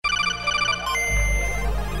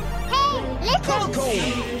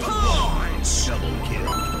Falcon! Double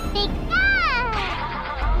kill.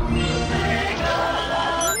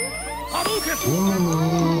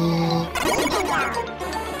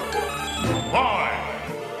 Five,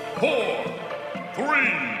 four,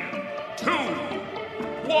 three, two,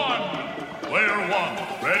 one. Player one,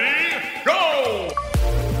 ready, go!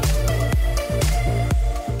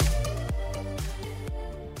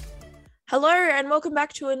 Hello and welcome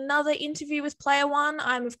back to another interview with Player One.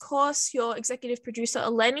 I'm, of course, your executive producer,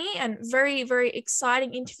 Eleni, and very, very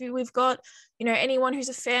exciting interview we've got. You know, anyone who's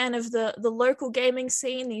a fan of the local gaming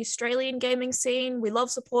scene, the Australian gaming scene, we love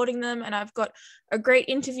supporting them, and I've got a great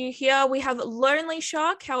interview here. We have Lonely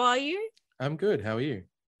Shark. How are you? I'm good. How are you?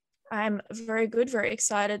 I'm very good, very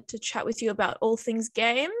excited to chat with you about all things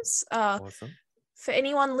games. Awesome. For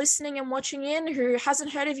anyone listening and watching in who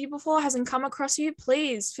hasn't heard of you before, hasn't come across you,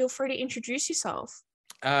 please feel free to introduce yourself.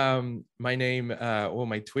 My name,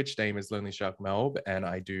 my Twitch name is Lonely Shark Melb, and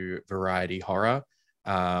I do variety horror.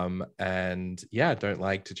 And yeah, don't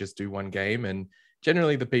like to just do one game. And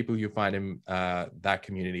generally, the people you find in that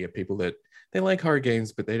community are people that they like horror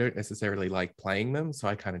games, but they don't necessarily like playing them. So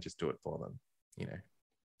I kind of just do it for them, you know.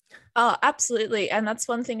 Oh, absolutely. And that's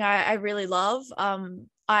one thing I really love.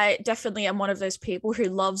 I definitely am one of those people who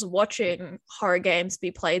loves watching horror games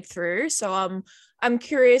be played through. So I'm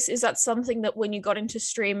curious, is that something that when you got into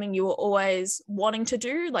streaming, you were always wanting to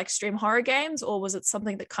do, like stream horror games, or was it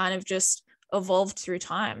something that kind of just evolved through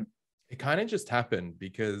time? It kind of just happened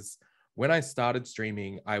because when I started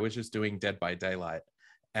streaming, I was just doing Dead by Daylight.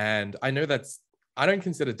 And I know I don't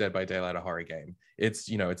consider Dead by Daylight a horror game. It's,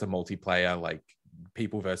 you know, it's a multiplayer, like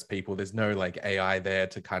people versus people. There's no like AI there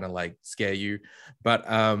to kind of like scare you. But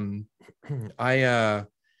I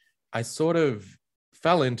sort of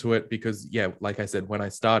fell into it because, yeah, like I said, when I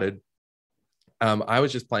started, I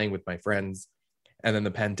was just playing with my friends, and then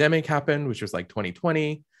the pandemic happened, which was like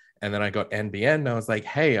 2020. And then I got NBN and I was like,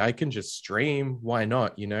 hey, I can just stream. Why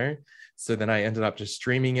not? You know? So then I ended up just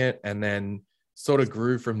streaming it, and then sort of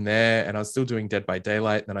grew from there. And I was still doing Dead by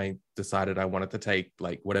Daylight. Then I decided I wanted to take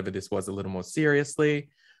like whatever this was a little more seriously,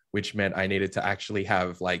 which meant I needed to actually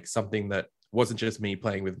have like something that wasn't just me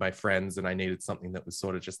playing with my friends. And I needed something that was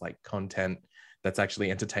sort of just like content that's actually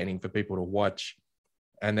entertaining for people to watch.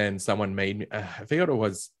 And then someone made me, I forgot what it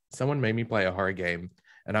was, someone made me play a horror game,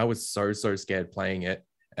 and I was so scared playing it.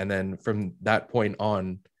 And then from that point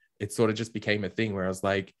on, it sort of just became a thing where I was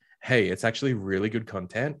like, hey, it's actually really good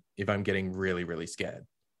content if I'm getting really, really scared.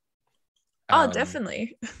 Oh,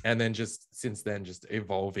 definitely. And then just since then, just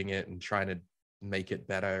evolving it and trying to make it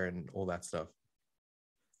better and all that stuff.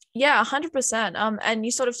 Yeah, 100%. And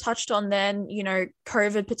you sort of touched on then, you know,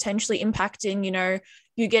 COVID potentially impacting, you know,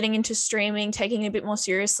 you getting into streaming, taking it a bit more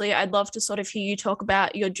seriously. I'd love to sort of hear you talk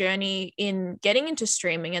about your journey in getting into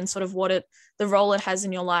streaming and sort of the role it has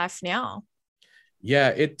in your life now. Yeah,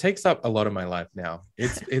 it takes up a lot of my life now.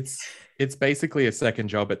 It's basically a second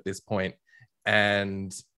job at this point.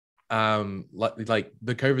 And like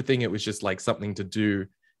the COVID thing, it was just like something to do.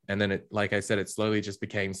 And then it, like I said, it slowly just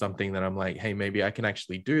became something that I'm like, hey, maybe I can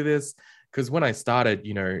actually do this. Because when I started,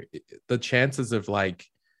 you know, the chances of like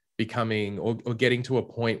becoming or getting to a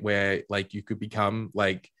point where like you could become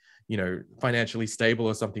like, you know, financially stable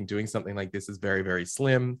or something, doing something like this is very, very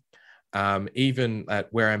slim. Even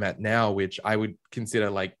at where I'm at now, which I would consider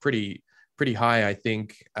like pretty high, I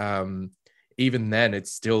think even then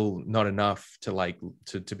it's still not enough to like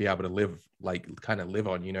to be able to live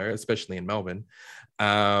on, you know, especially in Melbourne.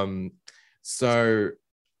 So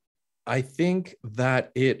I think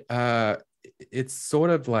that it's sort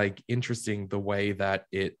of like interesting the way that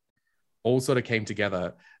it all sort of came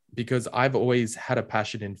together, because I've always had a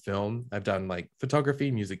passion in film. I've done like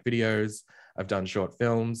photography, music videos, I've done short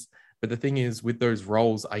films. But the thing is, with those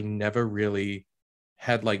roles, I never really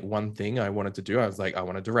had like one thing I wanted to do. I was like, I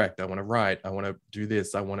want to direct, I want to write, I want to do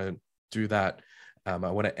this, I want to do that, I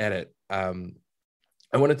want to edit. I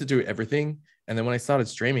wanted to do everything. And then when I started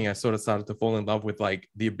streaming, I sort of started to fall in love with like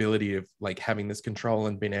the ability of like having this control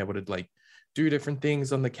and being able to like do different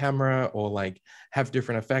things on the camera, or like have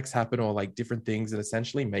different effects happen, or like different things, and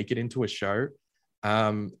essentially make it into a show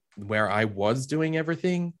where I was doing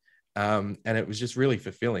everything. And it was just really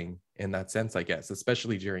fulfilling in that sense, I guess,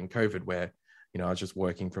 especially during COVID, where, you know, I was just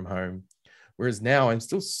working from home. Whereas now I'm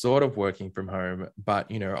still sort of working from home, but,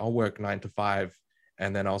 you know, I'll work 9 to 5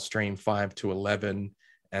 and then I'll stream 5 to 11.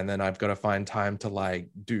 And then I've got to find time to like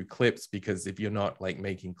do clips, because if you're not like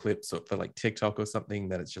making clips for like TikTok or something,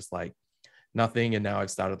 then it's just like nothing. And now I've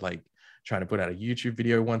started like trying to put out a YouTube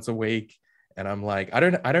video once a week. And I'm like, I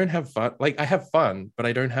don't have fun. Like I have fun, but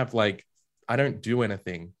I don't do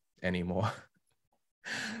anything anymore.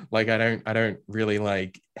 Like I don't really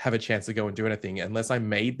like have a chance to go and do anything unless I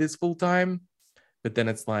made this full time. But then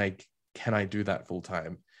it's like, can I do that full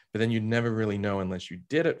time? But then you never really know unless you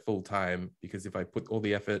did it full time, because if I put all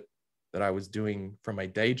the effort that I was doing from my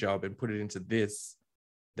day job and put it into this,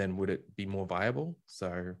 then would it be more viable?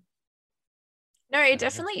 So No, it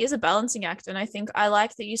definitely is a balancing act. And I think I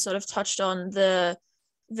like that you sort of touched on the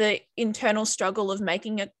internal struggle of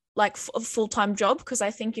making it like a full-time job, because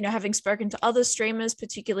I think, you know, having spoken to other streamers,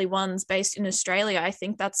 particularly ones based in Australia, I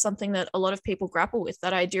think that's something that a lot of people grapple with,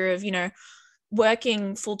 that idea of, you know,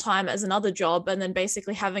 working full-time as another job and then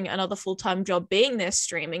basically having another full-time job being their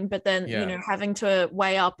streaming, but then you know, having to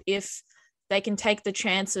weigh up if they can take the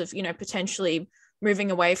chance of, you know, potentially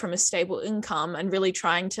moving away from a stable income and really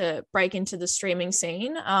trying to break into the streaming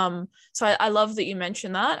scene. So I love that you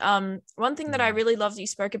mentioned that. One thing that I really loved that you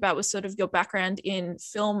spoke about was sort of your background in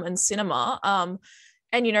film and cinema.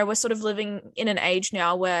 And, you know, we're sort of living in an age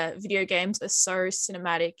now where video games are so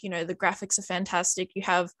cinematic. You know, the graphics are fantastic. You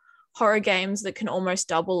have horror games that can almost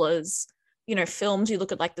double as, you know, films. You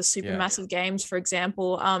look at like the Supermassive games, for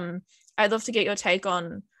example. I'd love to get your take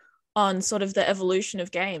on sort of the evolution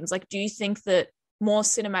of games. Like, do you think that more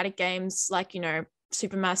cinematic games like, you know,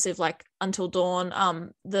 Supermassive, like Until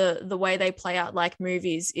Dawn, the way they play out like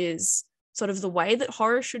movies is sort of the way that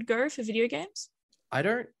horror should go for video games? I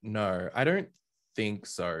don't know. I don't think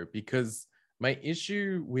so, because my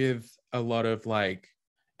issue with a lot of like,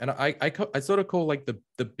 and I sort of call like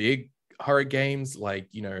the big horror games, like,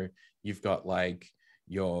 you know, you've got like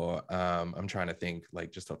your I'm trying to think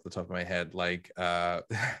like just off the top of my head, like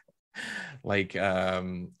like I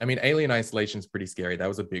mean, Alien Isolation is pretty scary. That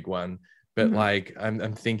was a big one. But like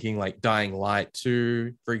I'm thinking like Dying Light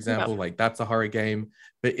 2, for example, like that's a horror game.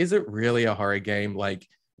 But is it really a horror game? Like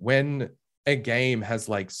when a game has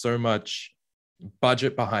like so much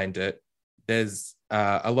budget behind it, there's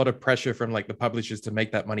a lot of pressure from like the publishers to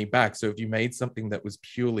make that money back. So if you made something that was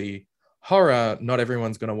purely horror, not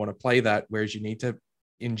everyone's going to want to play that. Whereas you need to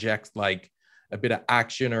inject like a bit of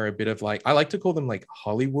action or a bit of like, I like to call them like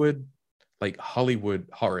Hollywood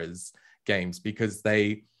horrors games, because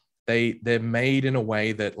they're made in a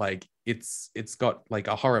way that like it's got like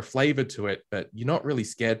a horror flavor to it, but you're not really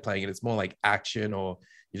scared playing it. It's more like action, or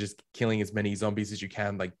you're just killing as many zombies as you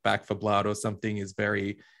can. Like Back for Blood or something is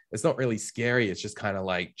it's not really scary. It's just kind of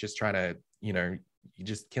like just trying to, you know, you're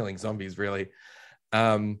just killing zombies really.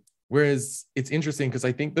 Whereas it's interesting because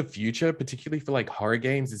I think the future, particularly for like horror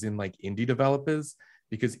games, is in like indie developers,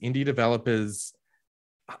 because indie developers,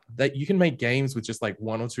 that you can make games with just like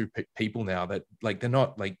one or two people now, that like they're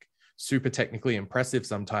not like super technically impressive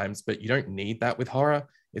sometimes, but you don't need that with horror.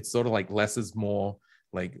 It's sort of like less is more.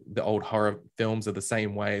 Like the old horror films are the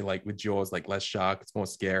same way, like with Jaws, like less shark, it's more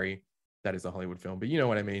scary. That is a Hollywood film, but you know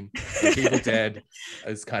what I mean. Like Evil Dead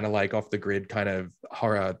is kind of like off the grid kind of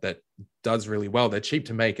horror that does really well. They're cheap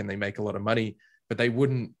to make and they make a lot of money, but they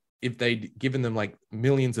wouldn't, if they'd given them like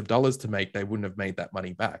millions of dollars to make, they wouldn't have made that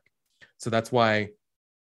money back. So that's why,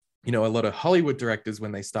 you know, a lot of Hollywood directors,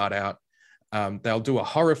 when they start out, they'll do a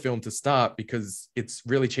horror film to start because it's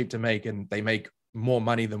really cheap to make and they make more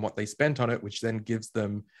money than what they spent on it, which then gives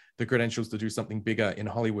them the credentials to do something bigger in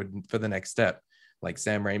Hollywood for the next step, like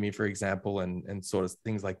Sam Raimi, for example, and sort of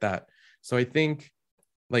things like that. So I think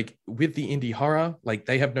like with the indie horror, like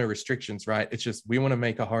they have no restrictions, right? It's just, we want to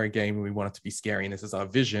make a horror game and we want it to be scary and this is our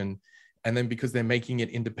vision. And then because they're making it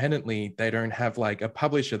independently, they don't have like a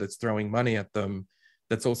publisher that's throwing money at them,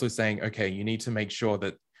 that's also saying, okay, you need to make sure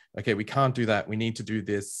that, okay, we can't do that. We need to do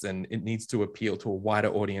this. And it needs to appeal to a wider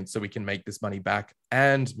audience so we can make this money back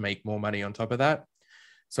and make more money on top of that.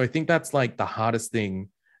 So I think that's like the hardest thing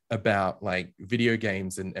about like video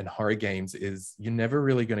games and horror games, is you're never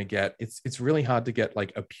really going to get, it's really hard to get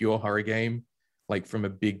like a pure horror game, like from a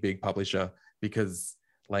big publisher, because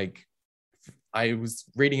like I was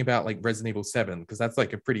reading about like Resident Evil 7, because that's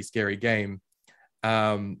like a pretty scary game.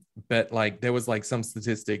 But like there was like some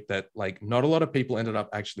statistic that like not a lot of people ended up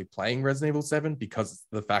actually playing Resident Evil 7 because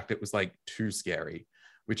the fact it was like too scary,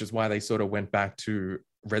 which is why they sort of went back to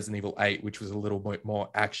Resident Evil 8, which was a little bit more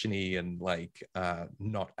actiony and like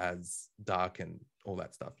not as dark and all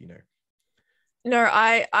that stuff, you know. No,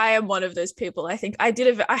 I am one of those people. I think I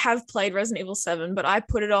have played Resident Evil 7, but I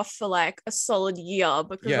put it off for like a solid year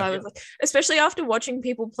because I was like, especially after watching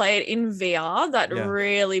people play it in VR, that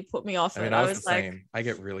really put me off. I mean, I was like, same. I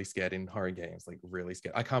get really scared in horror games, like really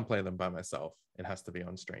scared. I can't play them by myself. It has to be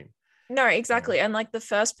on stream. No, exactly. And like the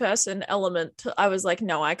first person element, I was like,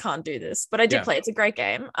 no, I can't do this. But I did play. It's a great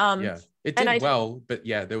game. It did well, but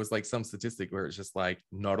yeah, there was like some statistic where it's just like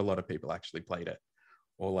not a lot of people actually played it.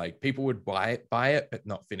 Or like people would buy it, but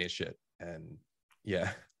not finish it. And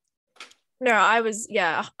Yeah. No, I was,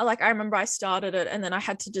 yeah, like I remember I started it and then I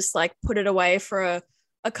had to just like put it away for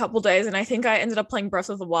a couple days. And I think I ended up playing Breath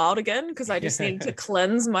of the Wild again because I just needed to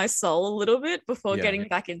cleanse my soul a little bit before Yeah. getting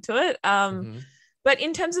back into it. Mhm. But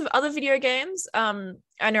in terms of other video games,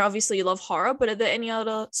 I know obviously you love horror, but are there any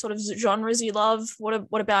other sort of genres you love?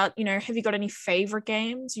 What about, have you got any favorite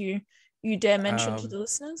games you dare mention to the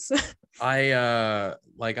listeners? I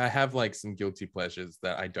have like some guilty pleasures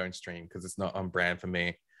that I don't stream because it's not on brand for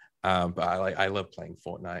me. But I love playing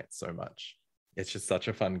Fortnite so much. It's just such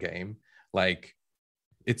a fun game. Like,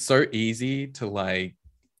 it's so easy to like,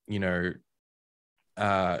 you know,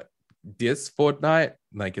 diss Fortnite.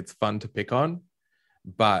 Like, it's fun to pick on.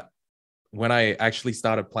 But when I actually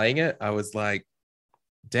started playing it, I was like,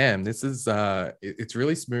 damn, this is it's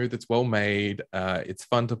really smooth, it's well made, it's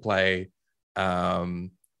fun to play.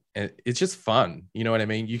 And it's just fun, you know what I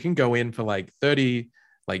mean? You can go in for like 30,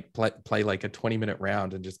 like play like a 20-minute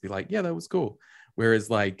round and just be like, yeah, that was cool. Whereas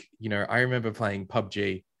like, I remember playing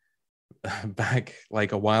PUBG back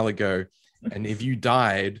like a while ago, and if you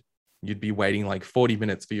died, you'd be waiting like 40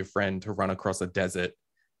 minutes for your friend to run across a desert,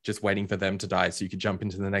 just waiting for them to die so you could jump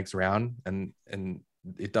into the next round, and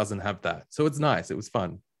it doesn't have that. So it's nice. It was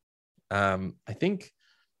fun. I think,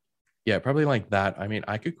 yeah, probably like that. I mean,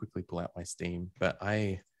 I could quickly pull out my Steam, but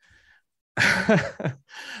I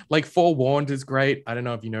like Forewarned is great. I don't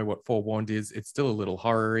know if you know what Forewarned is. It's still a little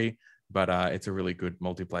horror-y, but it's a really good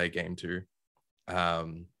multiplayer game too.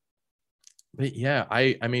 But yeah,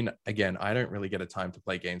 I mean, again, I don't really get a time to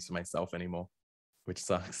play games for myself anymore, which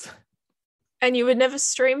sucks. And you would never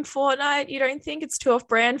stream Fortnite? You don't think it's too off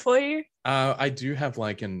brand for you? I do have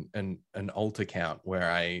like an alt account where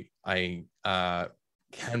I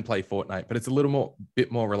can play Fortnite, but it's a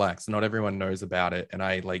bit more relaxed. Not everyone knows about it, and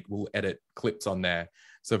I like will edit clips on there.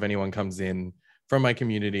 So if anyone comes in from my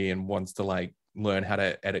community and wants to like learn how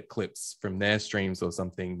to edit clips from their streams or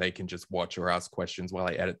something, they can just watch or ask questions while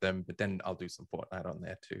I edit them. But then I'll do some Fortnite on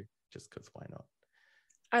there too, just because why not?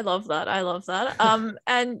 I love that. I love that.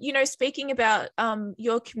 And speaking about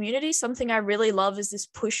your community, something I really love is this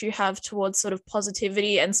push you have towards sort of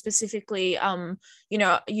positivity, and specifically,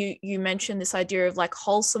 you mentioned this idea of like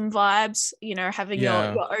wholesome vibes, having your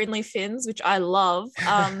OnlyFins, which I love.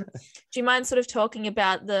 Do you mind sort of talking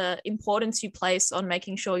about the importance you place on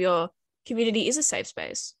making sure your community is a safe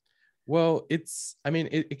space? Well, it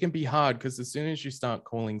can be hard because as soon as you start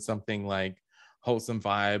calling something like wholesome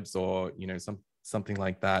vibes or, something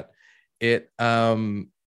like that,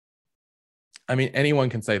 anyone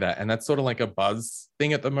can say that, and that's sort of like a buzz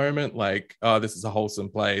thing at the moment, like, oh, this is a wholesome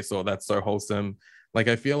place, or that's so wholesome. Like,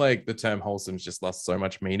 I feel like the term wholesome's just lost so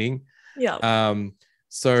much meaning.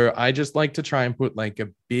 So I just like to try and put like a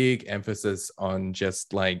big emphasis on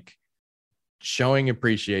just like showing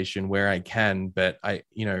appreciation where I can. But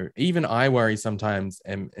even I worry sometimes,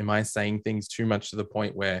 am I saying things too much to the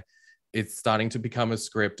point where it's starting to become a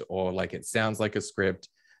script, or like it sounds like a script?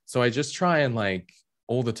 So I just try and like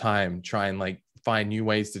all the time like find new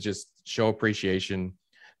ways to just show appreciation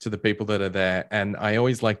to the people that are there. And I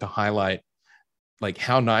always like to highlight like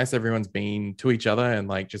how nice everyone's been to each other, and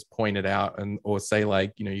like just point it out, or say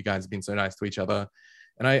like, you guys have been so nice to each other.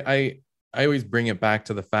 And I always bring it back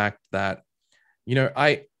to the fact that,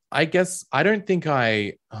 I guess I don't think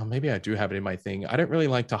maybe I do have it in my thing. I don't really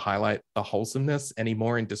like to highlight the wholesomeness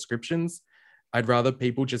anymore in descriptions. I'd rather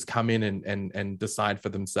people just come in and decide for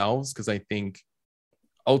themselves, because I think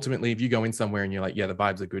ultimately if you go in somewhere and you're like, yeah, the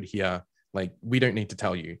vibes are good here, like we don't need to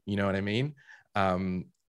tell you, you know what I mean?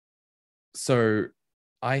 So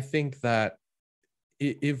I think that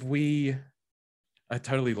I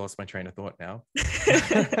totally lost my train of thought now.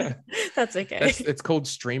 That's okay. It's called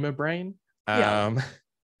streamer brain.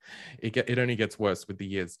 It only gets worse with the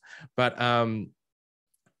years, but I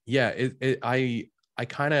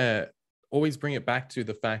kind of always bring it back to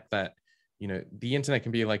the fact that the internet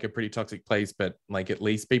can be like a pretty toxic place, but like at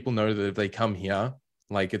least people know that if they come here,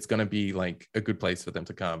 like it's going to be like a good place for them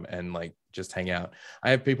to come and like just hang out. I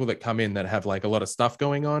have people that come in that have like a lot of stuff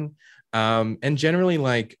going on, and generally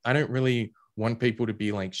like I don't really want people to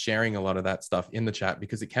be like sharing a lot of that stuff in the chat,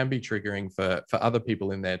 because it can be triggering for other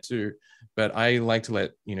people in there too. But I like to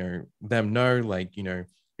let them know, like, you're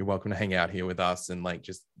welcome to hang out here with us and like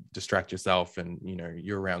just distract yourself, and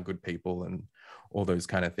you're around good people and all those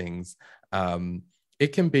kind of things. It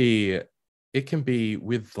can be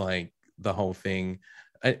with like the whole thing.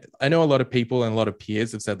 I know a lot of people and a lot of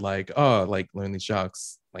peers have said like, oh, like Lonely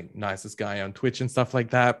Shark's like nicest guy on Twitch and stuff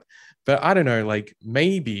like that. But I don't know, like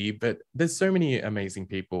maybe, but there's so many amazing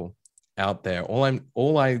people out there.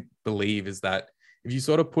 All I believe is that if you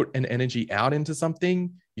sort of put an energy out into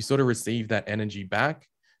something, you sort of receive that energy back.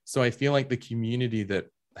 So I feel like the community that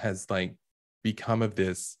has like become of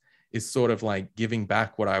this is sort of like giving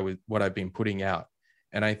back what I've been putting out.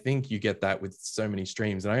 And I think you get that with so many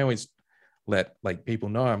streams. And I always let like people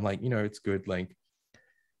know, I'm like, it's good. Like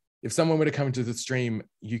if someone were to come into the stream,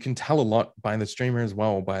 you can tell a lot by the streamer as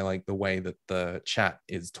well, by like the way that the chat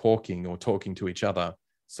is talking or talking to each other.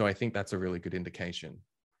 So I think that's a really good indication.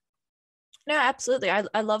 No, absolutely.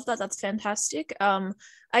 I love that. That's fantastic.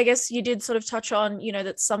 I guess you did sort of touch on,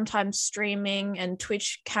 that sometimes streaming and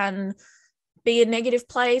Twitch can be a negative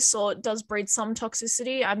place or it does breed some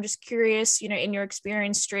toxicity. I'm just curious, in your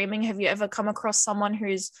experience streaming, have you ever come across someone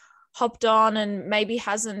who's hopped on and maybe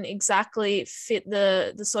hasn't exactly fit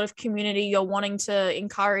the sort of community you're wanting to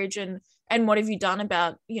encourage, and what have you done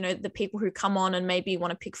about, the people who come on and maybe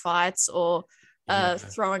want to pick fights or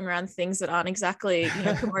throwing around things that aren't exactly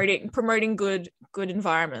promoting good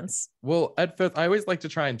environments? Well, at first I always like to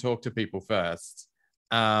try and talk to people first,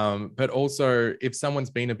 but also if someone's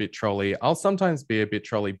been a bit trolly, I'll sometimes be a bit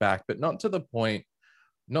trolly back, but not to the point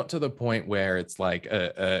where it's like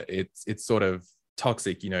it's sort of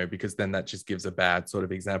toxic, because then that just gives a bad sort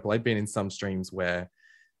of example. I've been in some streams where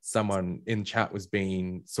someone in chat was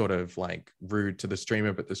being sort of like rude to the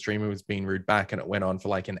streamer, but the streamer was being rude back, and it went on for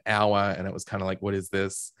like an hour, and it was kind of like, what is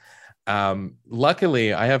this?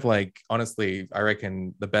 Luckily I have like, honestly, I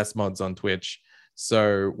reckon the best mods on Twitch.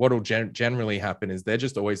 So what will generally happen is they're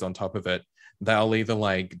just always on top of it. They'll either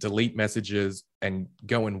like delete messages and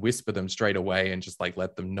go and whisper them straight away and just like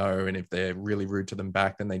let them know, and if they're really rude to them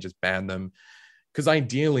back, then they just ban them. Because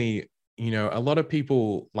ideally, a lot of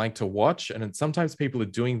people like to watch, and sometimes people are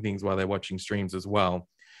doing things while they're watching streams as well.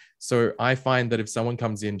 So I find that if someone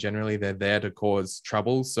comes in, generally they're there to cause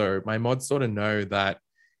trouble. So my mods sort of know that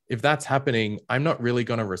if that's happening, I'm not really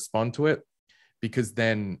going to respond to it, because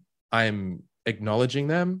then I'm acknowledging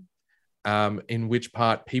them, in which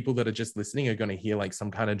part people that are just listening are going to hear like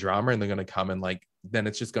some kind of drama, and they're going to come and like, then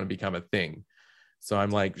it's just going to become a thing. So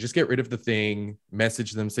I'm like, just get rid of the thing,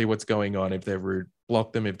 message them, see what's going on. If they're rude,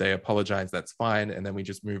 block them. If they apologize, that's fine. And then we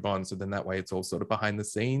just move on. So then that way it's all sort of behind the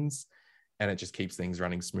scenes, and it just keeps things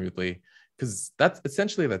running smoothly. Because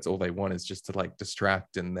that's all they want, is just to like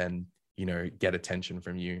distract and then, get attention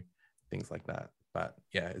from you, things like that. But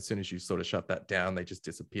yeah, as soon as you sort of shut that down, they just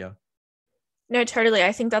disappear. No, totally.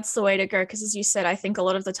 I think that's the way to go, because as you said, I think a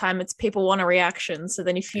lot of the time it's people want a reaction. So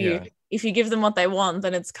then if you give them what they want,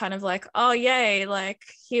 then it's kind of like, oh yay, like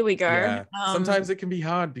here we go. Yeah. Sometimes it can be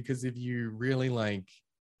hard, because if you really like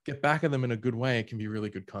get back at them in a good way, it can be really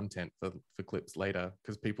good content for clips later,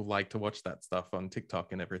 because people like to watch that stuff on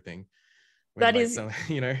TikTok and everything. That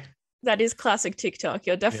is classic TikTok.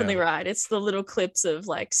 You're definitely right. It's the little clips of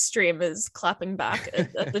like streamers clapping back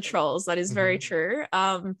at the trolls. That is very true.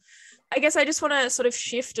 I guess I just want to sort of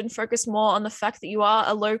shift and focus more on the fact that you are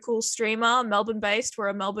a local streamer, Melbourne-based. We're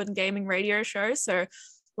a Melbourne gaming radio show, so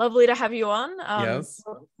lovely to have you on. Yes.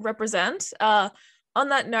 Represent. On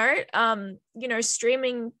that note,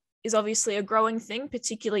 streaming is obviously a growing thing,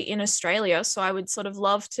 particularly in Australia. So I would sort of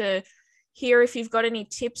love to hear if you've got any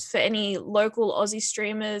tips for any local Aussie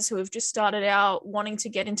streamers who have just started out wanting to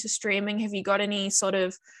get into streaming. Have you got any sort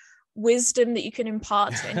of wisdom that you can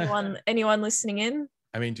impart to anyone listening in?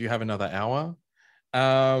 I mean, do you have another hour?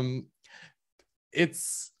 I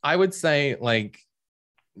would say like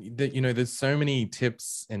that, there's so many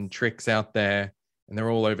tips and tricks out there, and they're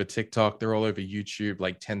all over TikTok. They're all over YouTube,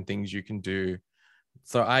 like 10 things you can do.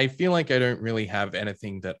 So I feel like I don't really have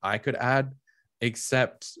anything that I could add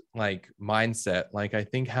except like mindset. Like I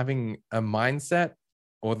think having a mindset,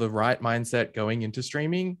 or the right mindset going into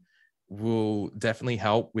streaming, will definitely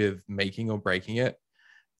help with making or breaking it.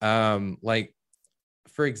 Like,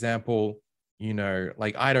 for example,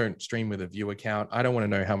 like I don't stream with a view account. I don't want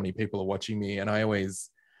to know how many people are watching me. And I always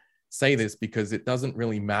say this because it doesn't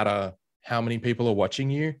really matter how many people are watching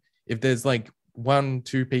you. If there's like 1,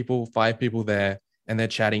 2 people, 5 people there, and they're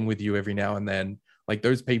chatting with you every now and then, like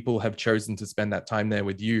those people have chosen to spend that time there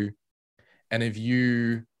with you. And if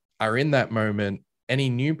you are in that moment, any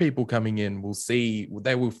new people coming in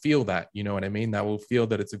they will feel that, you know what I mean? They will feel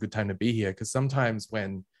that it's a good time to be here. Because sometimes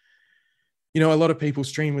when a lot of people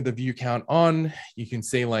stream with the view count on, you can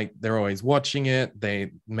see like they're always watching it.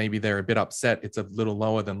 Maybe they're a bit upset it's a little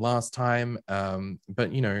lower than last time.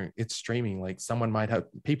 But it's streaming. Like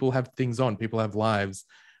people have things on, people have lives.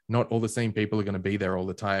 Not all the same people are going to be there all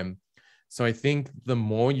the time. So I think the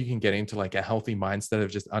more you can get into like a healthy mindset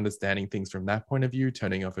of just understanding things from that point of view,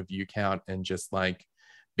 turning off a view count, and just like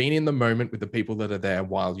being in the moment with the people that are there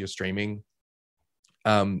while you're streaming,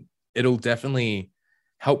 it'll definitely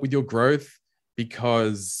help with your growth.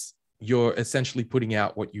 Because you're essentially putting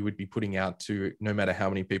out what you would be putting out to no matter how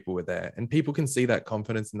many people were there, and people can see that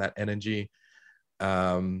confidence and that energy.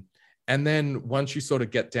 And then once you sort of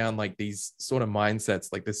get down like these sort of mindsets,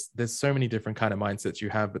 like there's so many different kind of mindsets you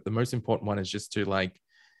have, but the most important one is just to like,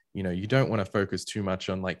 you know, you don't want to focus too much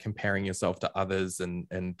on like comparing yourself to others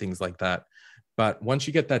and things like that. But once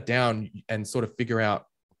you get that down and sort of figure out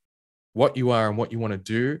what you are and what you want to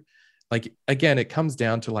do, like, again, it comes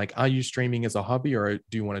down to like, are you streaming as a hobby or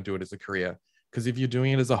do you want to do it as a career? Because if you're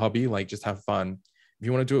doing it as a hobby, like just have fun. If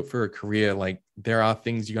you want to do it for a career, like there are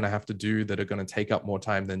things you're going to have to do that are going to take up more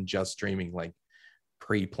time than just streaming, like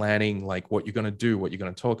pre-planning, like what you're going to do, what you're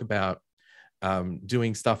going to talk about,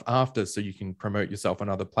 doing stuff after so you can promote yourself on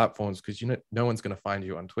other platforms, because you know no one's going to find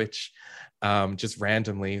you on Twitch just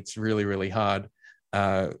randomly. It's really, really hard.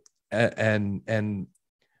 And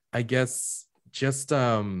I guess just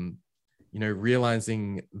you know,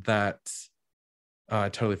 realizing that I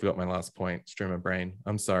totally forgot my last point. Streamer brain.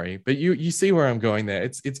 I'm sorry, but you see where I'm going there.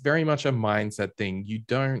 It's very much a mindset thing. You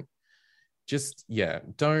don't just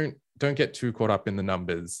don't get too caught up in the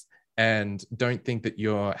numbers, and don't think that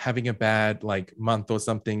you're having a bad like month or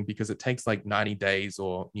something, because it takes like 90 days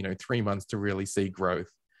or, you know, 3 months to really see growth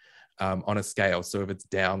on a scale. So if it's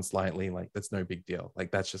down slightly, like that's no big deal. Like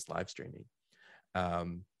that's just live streaming.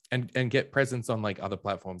 And get presence on like other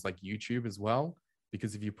platforms like YouTube as well,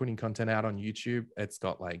 because if you're putting content out on YouTube, it's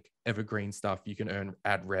got like evergreen stuff. You can earn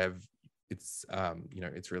ad rev. It's you know,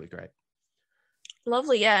 it's really great.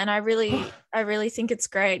 Lovely. Yeah. And I really think it's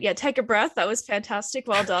great. Yeah. Take a breath. That was fantastic.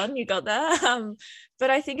 Well done. You got there. But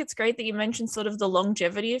I think it's great that you mentioned sort of the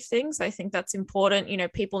longevity of things. I think that's important. You know,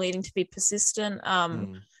 people needing to be persistent.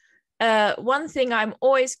 One thing I'm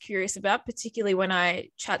always curious about, particularly when I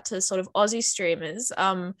chat to sort of Aussie streamers,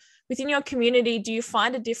 within your community, do you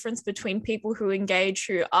find a difference between people who engage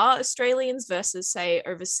who are Australians versus, say,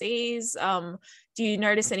 overseas? Do you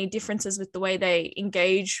notice any differences with the way they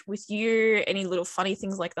engage with you? Any little funny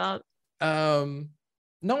things like that?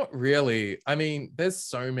 Not really. I mean, there's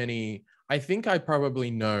so many. I think I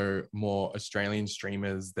probably know more Australian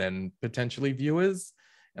streamers than potentially viewers,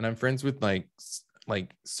 and I'm friends with like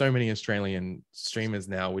so many Australian streamers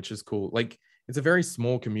now, which is cool. Like it's a very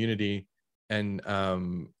small community, and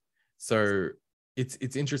so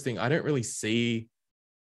it's interesting. I don't really see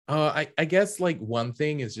I guess like one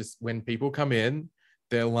thing is just when people come in,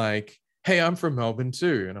 they're like, hey, I'm from Melbourne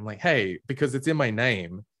too, and I'm like, hey, because it's in my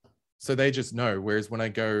name, so they just know. Whereas when I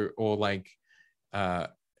go, or like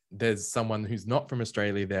there's someone who's not from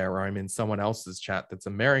Australia there, or I'm in someone else's chat that's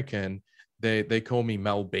American, they call me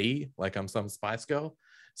Mel B, like I'm some Spice Girl.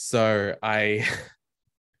 So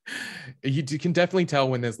you can definitely tell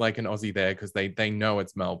when there's like an Aussie there, because they know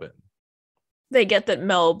it's Melbourne. They get that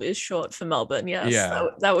Melb is short for Melbourne. Yes, yeah,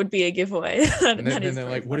 that would be a giveaway. And then they're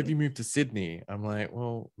like, what have you moved to Sydney? I'm like,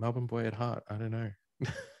 well, Melbourne boy at heart. I don't know.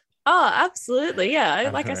 Oh, absolutely. Yeah.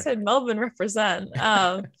 Like I said, Melbourne represent.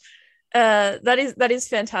 That is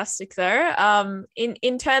fantastic though.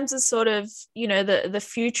 In terms of sort of, you know, the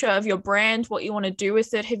future of your brand, what you want to do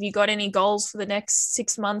with it, have you got any goals for the next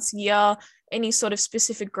 6 months, year, any sort of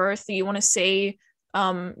specific growth that you want to see,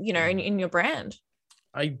 you know, in your brand?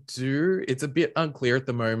 I do. It's a bit unclear at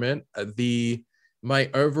the moment. My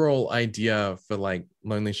overall idea for like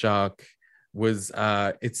Lonely Shark was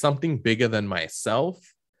it's something bigger than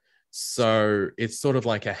myself. So it's sort of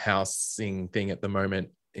like a housing thing at the moment,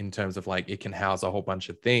 in terms of like it can house a whole bunch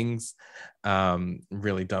of things.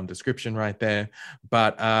 Really dumb description right there.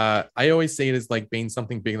 But I always see it as like being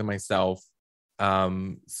something bigger than myself.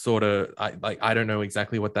 Sort of, I don't know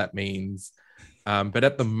exactly what that means. But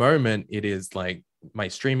at the moment, it is like my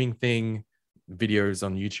streaming thing, videos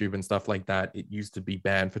on YouTube and stuff like that. It used to be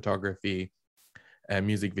band photography and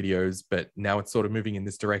music videos, but now it's sort of moving in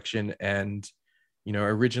this direction. And, you know,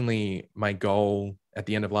 originally my goal at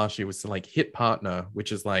the end of last year was to like hit partner,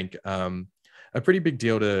 which is like a pretty big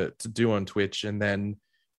deal to do on Twitch. And then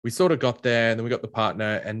we sort of got there, and then we got the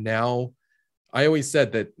partner. And now I always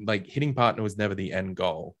said that like hitting partner was never the end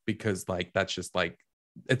goal, because like that's just like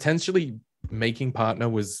essentially making partner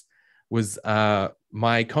was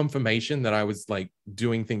my confirmation that I was like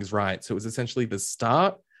doing things right. So it was essentially the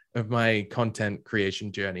start of my content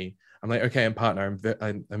creation journey. I'm like, okay, I'm partner.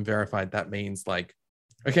 I'm verified. That means like,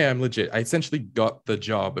 okay, I'm legit. I essentially got the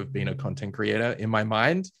job of being a content creator in my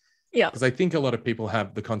mind. Yeah. Because I think a lot of people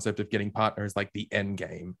have the concept of getting partner as like the end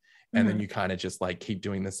game. And then you kind of just like keep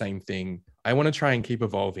doing the same thing. I want to try and keep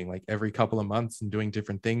evolving like every couple of months and doing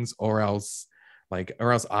different things, or else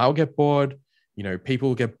I'll get bored. You know,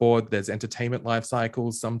 people get bored. There's entertainment life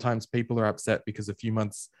cycles. Sometimes people are upset because a few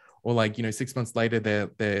months or like, 6 months later,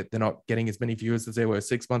 they're not getting as many viewers as they were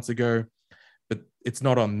 6 months ago. But it's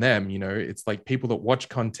not on them, it's like people that watch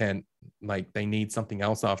content, like they need something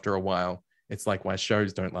else after a while. It's like why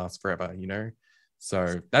shows don't last forever,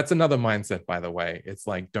 So that's another mindset, by the way. It's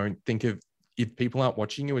like, don't think of, if people aren't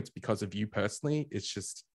watching you, it's because of you personally. It's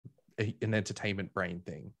just an entertainment brain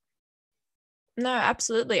thing. No,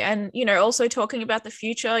 absolutely. And, also talking about the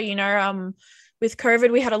future, with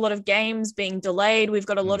COVID, we had a lot of games being delayed. We've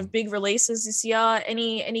got a lot of big releases this year.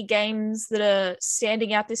 Any games that are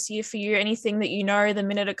standing out this year for you? Anything that the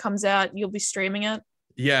minute it comes out, you'll be streaming it?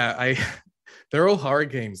 Yeah, they're all horror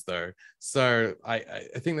games though. So I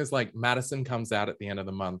think there's like Madison comes out at the end of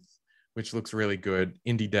the month, which looks really good.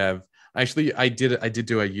 Indie dev. Actually, I did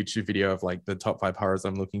do a YouTube video of like the top 5 horrors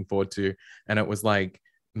I'm looking forward to, and it was like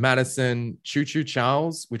Madison, Choo Choo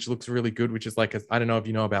Charles, which looks really good. Which is like I don't know if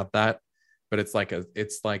you know about that, but it's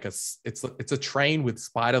a train with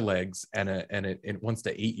spider legs, and it wants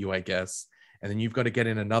to eat you, I guess. And then you've got to get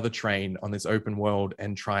in another train on this open world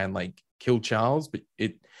and try and like kill Charles. But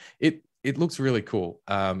it looks really cool.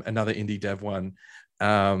 Another indie dev one.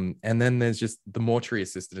 And then there's just the Mortuary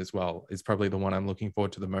Assistant as well, is probably the one I'm looking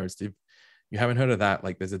forward to the most. If you haven't heard of that,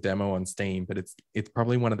 like there's a demo on Steam, but it's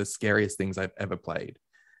probably one of the scariest things I've ever played.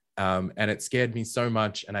 And it scared me so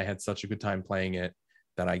much, and I had such a good time playing it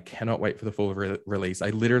that I cannot wait for the full release. I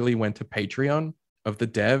literally went to Patreon of the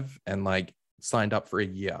dev and like signed up for a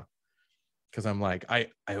year, because I'm like, I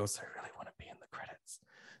also really want to be in the credits.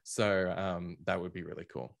 So that would be really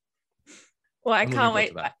cool. Well, I can't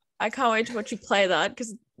wait. I can't wait to watch you play that,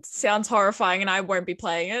 because it sounds horrifying and I won't be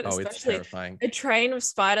playing it. Oh, it's terrifying. A train with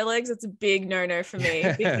spider legs. It's a big no-no for me.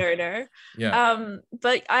 Big no-no. Yeah.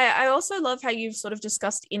 But I also love how you've sort of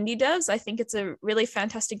discussed indie devs. I think it's a really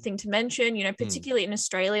fantastic thing to mention, particularly in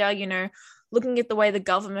Australia, looking at the way the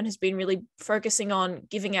government has been really focusing on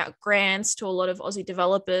giving out grants to a lot of Aussie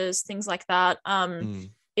developers, things like that.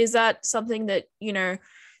 Is that something that,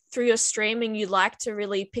 through your streaming, you like to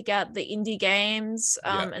really pick out the indie games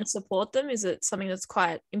and support them? Is it something that's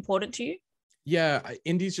quite important to you? Yeah,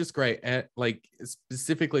 indie's just great. And like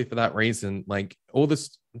specifically for that reason, like all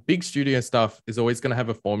this big studio stuff is always going to have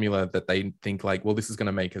a formula that they think like, well, this is going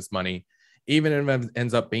to make us money. Even if it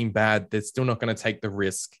ends up being bad, they're still not going to take the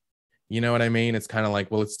risk. You know what I mean? It's kind of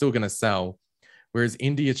like, well, it's still going to sell. Whereas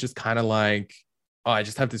indie, it's just kind of like, oh, I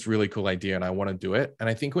just have this really cool idea and I want to do it. And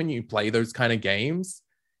I think when you play those kind of games,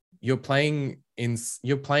 you're playing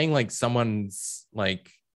like someone's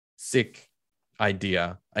like sick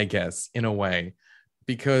idea, I guess, in a way,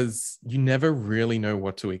 because you never really know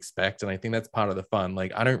what to expect. And I think that's part of the fun.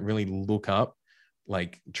 Like, I don't really look up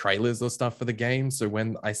like trailers or stuff for the game. So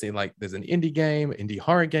when I see like there's an indie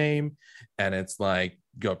horror game, and it's like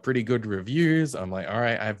got pretty good reviews, I'm like, all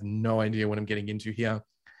right, I have no idea what I'm getting into here.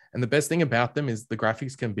 And the best thing about them is the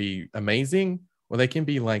graphics can be amazing, or they can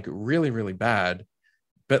be like really, really bad.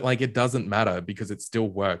 But like, it doesn't matter because it still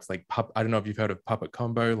works. Like, I don't know if you've heard of Puppet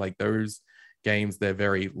Combo, like those games, they're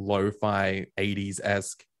very lo-fi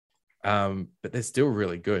 80s-esque, but they're still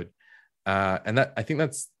really good. And that, I think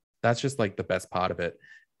that's just like the best part of it.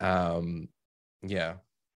 Yeah.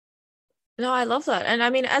 No, I love that. And I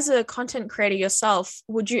mean, as a content creator yourself,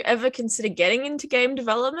 would you ever consider getting into game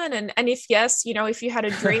development? And if yes, if you had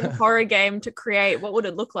a dream horror game to create, what would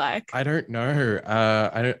it look like? I don't know.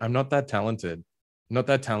 I'm not that talented.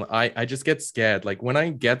 I just get scared. Like when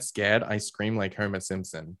I get scared, I scream like Homer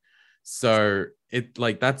Simpson. So it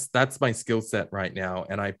like that's my skill set right now.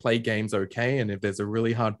 And I play games okay. And if there's a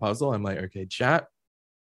really hard puzzle, I'm like, okay, chat,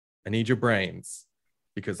 I need your brains,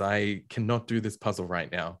 because I cannot do this puzzle right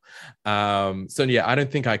now. So yeah, I don't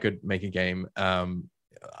think I could make a game.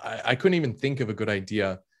 I couldn't even think of a good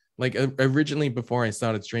idea. Like originally, before I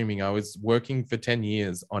started streaming, I was working for 10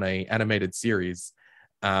 years on an animated series,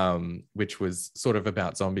 which was sort of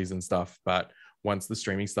about zombies and stuff. But once the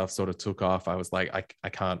streaming stuff sort of took off, I was like, I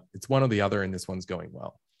can't, it's one or the other, and this one's going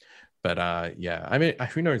well. But yeah, I mean,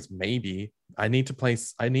 who knows? Maybe I need to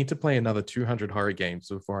play another 200 horror games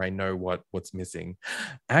before I know what's missing.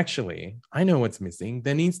 Actually, I know what's missing.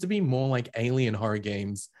 There needs to be more like alien horror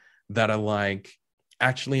games that are like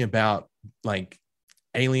actually about like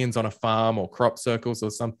aliens on a farm or crop circles or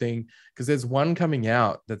something. Because there's one coming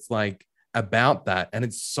out that's like about that, and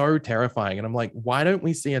it's so terrifying. And I'm like, why don't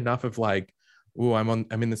we see enough of like, oh, I'm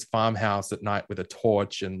in this farmhouse at night with a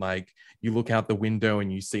torch, and like you look out the window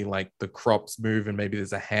and you see like the crops move and maybe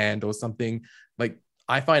there's a hand or something. Like,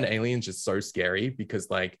 I find aliens just so scary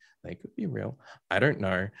because like they could be real. I don't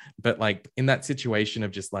know. But like in that situation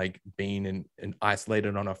of just like being in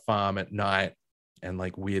isolated on a farm at night and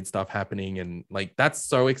like weird stuff happening, and like that's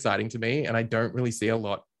so exciting to me. And I don't really see a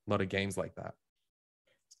lot lot of games like that.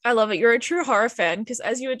 I love it. You're a true horror fan, because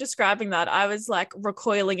as you were describing that, I was like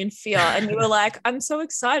recoiling in fear, and you were like, I'm so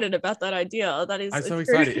excited about that idea. That is I'm so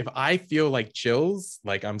excited. If I feel like chills,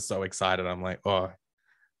 like I'm so excited. I'm like, oh,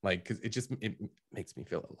 like, because it makes me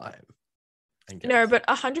feel alive. No, but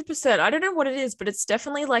 100%. I don't know what it is, but it's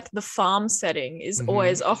definitely like the farm setting is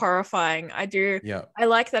always a horrifying. Yeah. I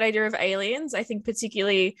like that idea of aliens. I think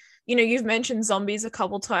particularly, you've mentioned zombies a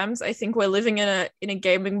couple times. I think we're living in a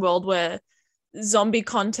gaming world where zombie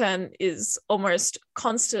content is almost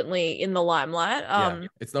constantly in the limelight.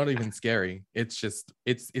 It's not even scary. It's just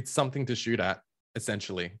it's something to shoot at,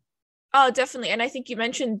 essentially. Oh, definitely. And I think you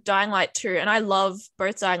mentioned Dying Light 2, and I love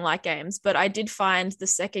both Dying Light games, but I did find the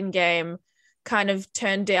second game kind of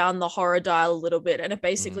turned down the horror dial a little bit, and it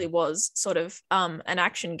basically was sort of an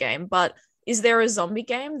action game. But is there a zombie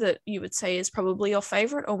game that you would say is probably your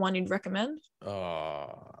favorite, or one you'd recommend?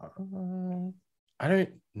 I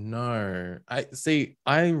don't know.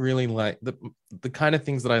 I really like the kind of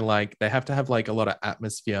things that I like. They have to have like a lot of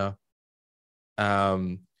atmosphere.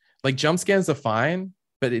 Like jump scares are fine,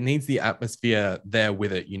 but it needs the atmosphere there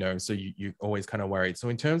with it, so you're always kind of worried. So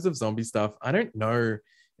in terms of zombie stuff, I don't know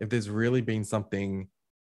if there's really been something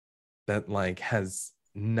that like has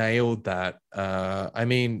nailed that. I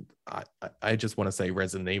mean, I just want to say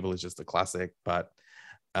Resident Evil is just a classic, but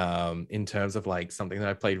in terms of like something that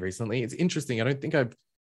I've played recently, it's interesting. I don't think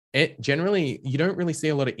generally, you don't really see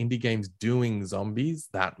a lot of indie games doing zombies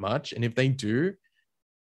that much, and if they do,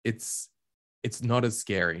 it's not as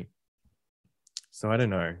scary. So I don't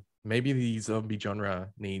know, maybe the zombie genre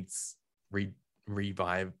needs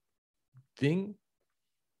reviving.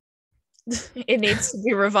 It needs to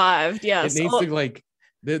be revived. Yes, it needs to, like,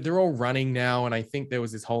 they're all running now, and I think there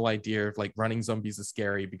was this whole idea of like running zombies are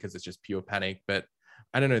scary because it's just pure panic, but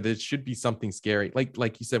I don't know, there should be something scary,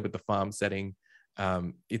 like you said with the farm setting.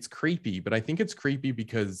 It's creepy, but I think it's creepy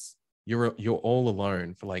because you're all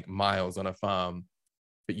alone for like miles on a farm,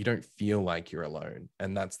 but you don't feel like you're alone,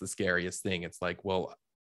 and that's the scariest thing. It's like, well,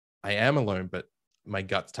 I am alone, but my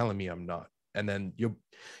gut's telling me I'm not, and then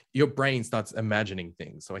your brain starts imagining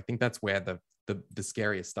things. So I think that's where the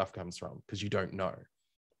scariest stuff comes from, because you don't know.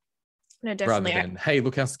 No, definitely. Rather than, hey,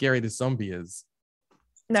 look how scary this zombie is.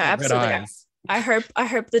 No, absolutely. I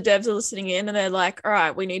hope the devs are listening in and they're like, all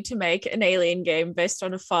right, we need to make an alien game based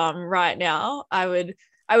on a farm right now. I would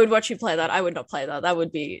watch you play that. I would not play that. That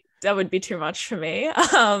would be too much for me.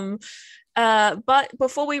 But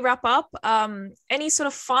before we wrap up, any sort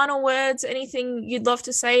of final words, anything you'd love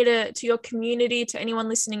to say to your community, to anyone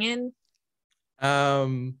listening in?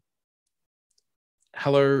 Hello,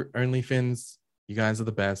 OnlyFins. You guys are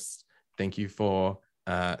the best. Thank you for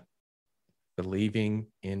believing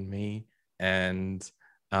in me. And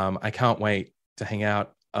I can't wait to hang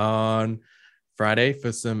out on Friday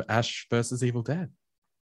for some Ash versus Evil Dead.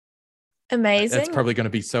 Amazing. That's probably going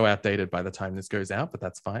to be so outdated by the time this goes out, but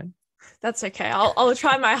that's fine. That's okay. I'll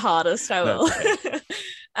try my hardest. I will.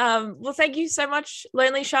 Well, thank you so much,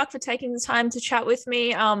 Lonely Shark, for taking the time to chat with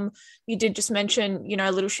me. You did just mention,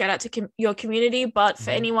 a little shout out to your community, but for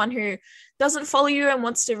anyone who doesn't follow you and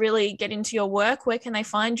wants to really get into your work, where can they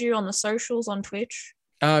find you on the socials, on Twitch?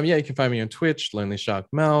 You can find me on Twitch, Lonely Shark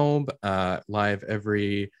Melb, live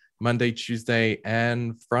every Monday, Tuesday,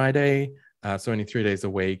 and Friday. So only 3 days a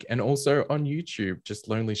week. And also on YouTube, just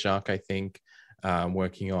Lonely Shark, I think,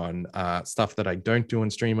 working on stuff that I don't do on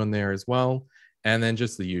stream on there as well. And then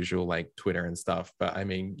just the usual like Twitter and stuff. But I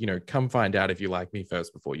mean, come find out if you like me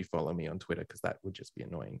first before you follow me on Twitter, because that would just be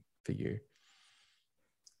annoying for you.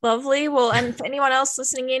 Lovely. Well, and for anyone else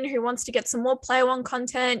listening in who wants to get some more Player One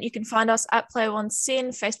content, you can find us at Player One Sin,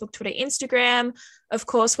 Facebook, Twitter, Instagram. Of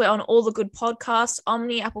course, we're on all the good podcasts,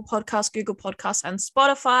 Omni, Apple Podcasts, Google Podcasts, and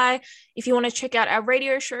Spotify. If you want to check out our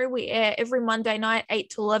radio show, we air every Monday night, 8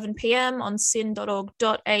 to 11 p.m. on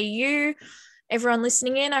sin.org.au. Everyone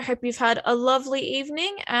listening in, I hope you've had a lovely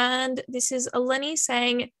evening. And this is Eleni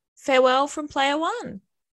saying farewell from Player One.